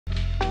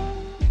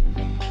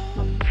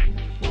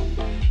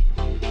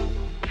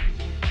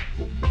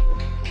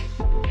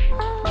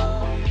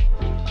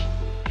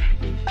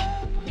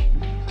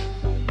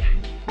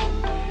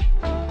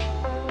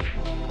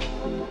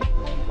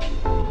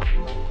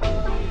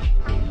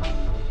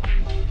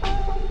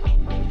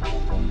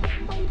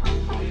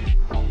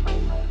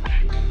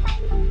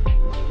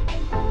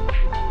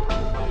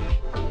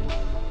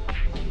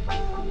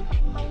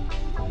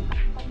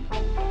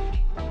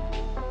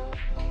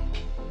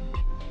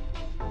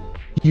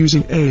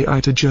using AI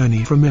to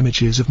journey from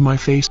images of my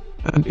face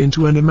and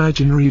into an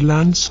imaginary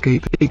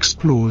landscape,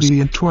 explores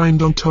the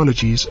entwined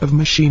ontologies of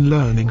machine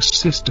learning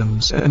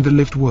systems and the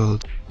lived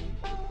world.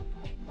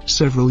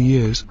 Several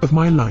years of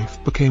my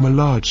life became a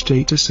large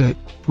dataset,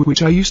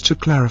 which I used to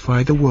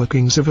clarify the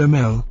workings of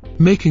ML,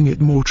 making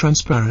it more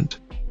transparent.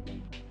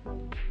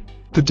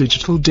 The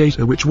digital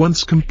data which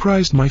once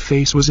comprised my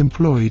face was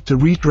employed to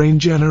retrain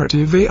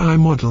generative AI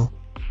model.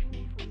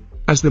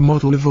 As the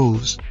model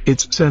evolves,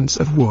 its sense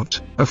of what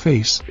a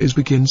face is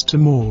begins to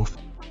morph,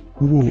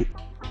 warp,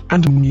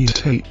 and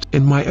mutate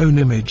in my own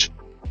image.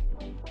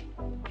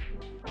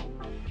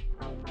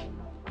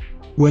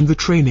 When the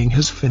training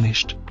has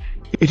finished,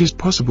 it is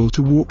possible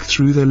to walk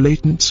through the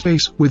latent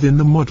space within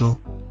the model.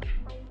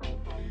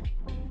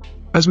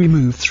 As we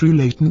move through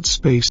latent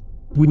space,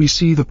 we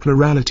see the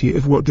plurality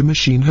of what the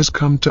machine has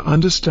come to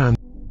understand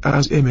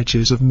as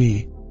images of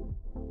me.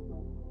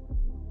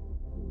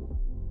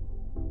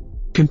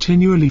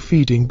 Continually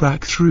feeding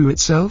back through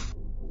itself,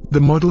 the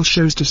model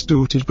shows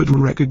distorted but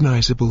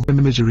recognizable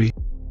imagery,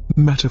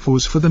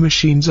 metaphors for the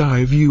machine's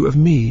eye view of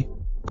me,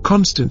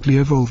 constantly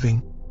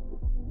evolving.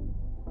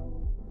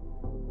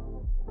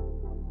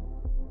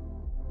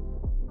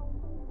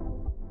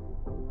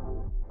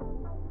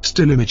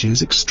 Still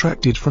images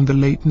extracted from the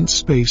latent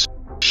space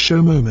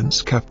show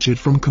moments captured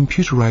from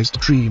computerized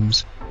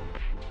dreams.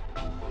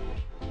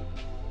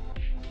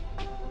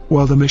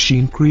 While the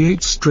machine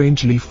creates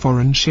strangely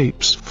foreign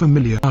shapes,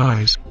 familiar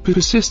eyes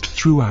persist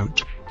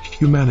throughout,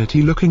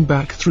 humanity looking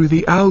back through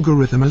the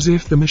algorithm as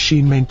if the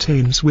machine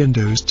maintains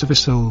windows to the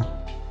soul.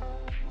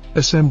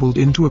 Assembled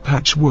into a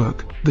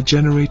patchwork, the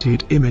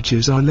generated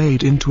images are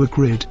laid into a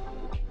grid.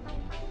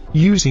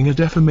 Using a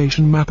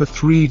deformation map, a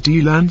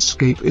 3D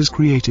landscape is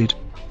created,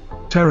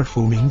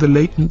 terraforming the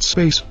latent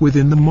space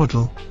within the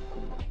model.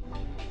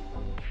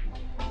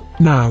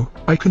 Now,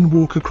 I can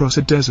walk across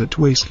a desert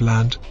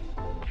wasteland.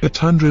 A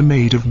tundra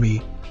made of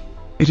me.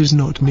 It is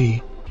not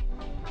me,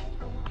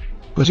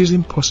 but is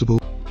impossible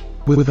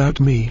without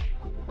me.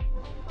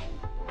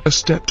 A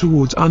step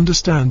towards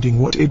understanding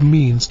what it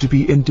means to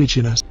be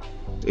indigenous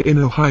in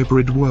a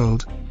hybrid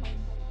world.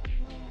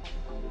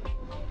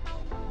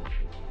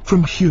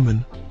 From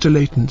human to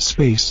latent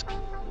space,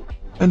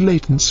 and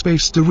latent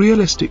space to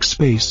realistic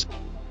space.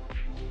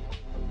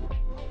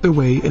 The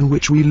way in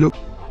which we look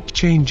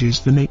changes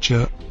the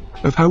nature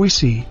of how we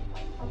see.